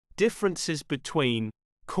Differences between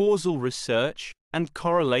causal research and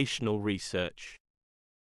correlational research.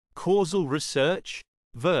 Causal research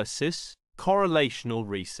versus correlational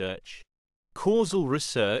research. Causal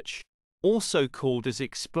research, also called as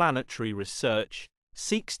explanatory research,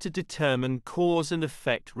 seeks to determine cause and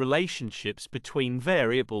effect relationships between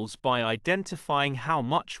variables by identifying how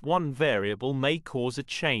much one variable may cause a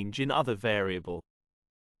change in other variable.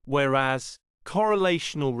 Whereas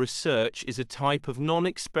correlational research is a type of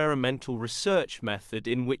non-experimental research method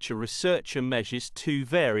in which a researcher measures two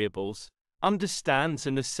variables, understands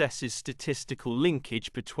and assesses statistical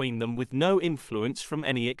linkage between them with no influence from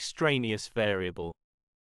any extraneous variable.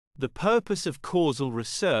 The purpose of causal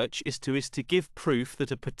research is to give proof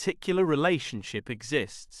that a particular relationship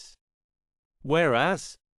exists.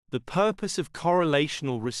 Whereas the purpose of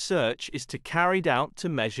correlational research is carried out to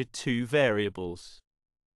measure two variables.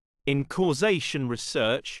 In causation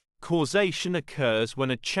research, causation occurs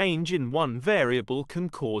when a change in one variable can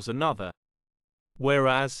cause another.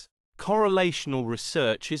 Whereas correlational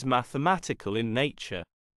research is mathematical in nature.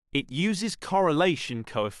 It uses correlation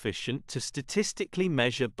coefficient to statistically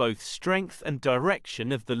measure both strength and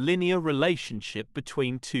direction of the linear relationship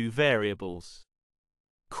between two variables.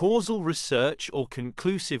 Causal research or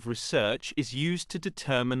conclusive research is used to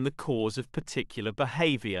determine the cause of particular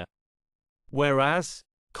behavior, whereas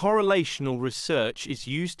correlational research is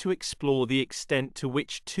used to explore the extent to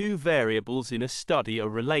which two variables in a study are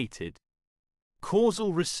related.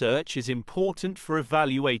 Causal research is important for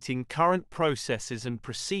evaluating current processes and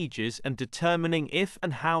procedures and determining if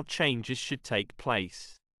and how changes should take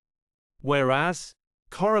place. Whereas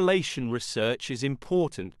correlation research is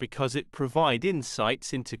important because it provides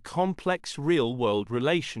insights into complex real-world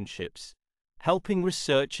relationships, helping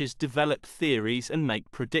researchers develop theories and make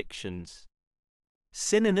predictions.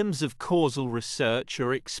 Synonyms of causal research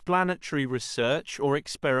are explanatory research or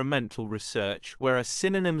experimental research, whereas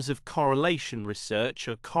synonyms of correlation research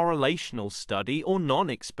are correlational study or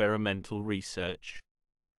non-experimental research.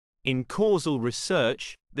 In causal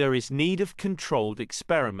research, there is need of controlled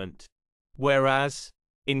experiment, whereas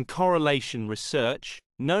in correlation research,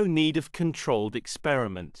 no need of controlled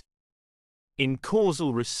experiment. In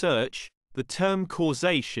causal research, the term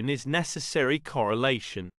causation is necessary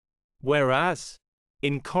correlation, whereas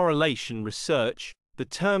in correlation research, the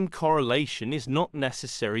term correlation is not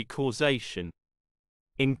necessary causation.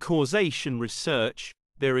 In causation research,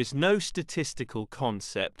 there is no statistical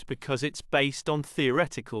concept because it's based on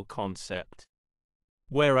theoretical concept.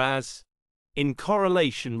 Whereas, in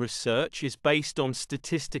correlation research is based on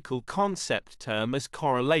statistical concept term as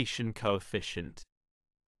correlation coefficient.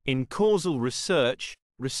 In causal research,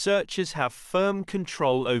 researchers have firm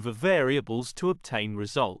control over variables to obtain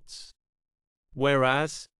results.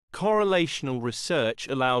 Whereas correlational research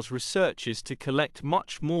allows researchers to collect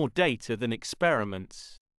much more data than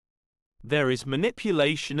experiments. There is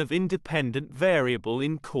manipulation of independent variable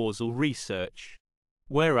in causal research,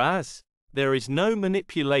 whereas there is no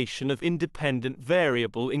manipulation of independent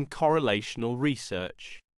variable in correlational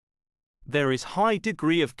research. There is high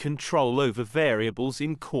degree of control over variables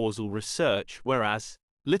in causal research, whereas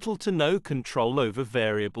little to no control over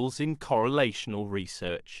variables in correlational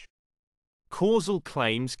research. Causal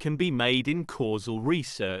claims can be made in causal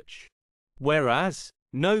research, whereas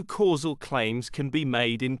no causal claims can be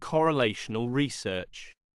made in correlational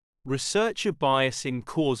research. Researcher bias in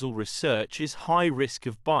causal research is high risk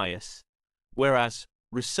of bias, whereas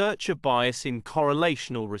researcher bias in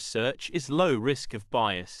correlational research is low risk of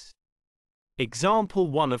bias. Example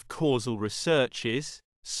 1 of causal research is,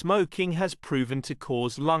 smoking has proven to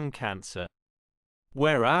cause lung cancer.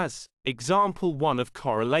 Whereas, example 1 of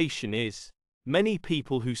correlation is, many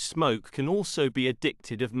people who smoke can also be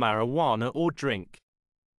addicted of marijuana or drink.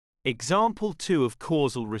 Example 2 of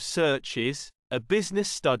causal research is, a business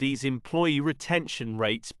studies employee retention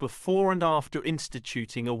rates before and after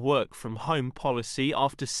instituting a work-from-home policy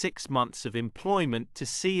after 6 months of employment to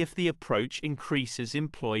see if the approach increases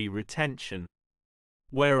employee retention.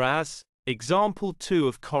 Whereas, example 2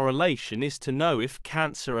 of correlation is to know if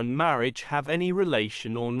cancer and marriage have any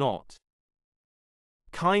relation or not.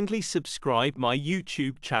 Kindly subscribe my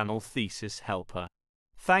YouTube channel Thesis Helper.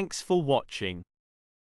 Thanks for watching.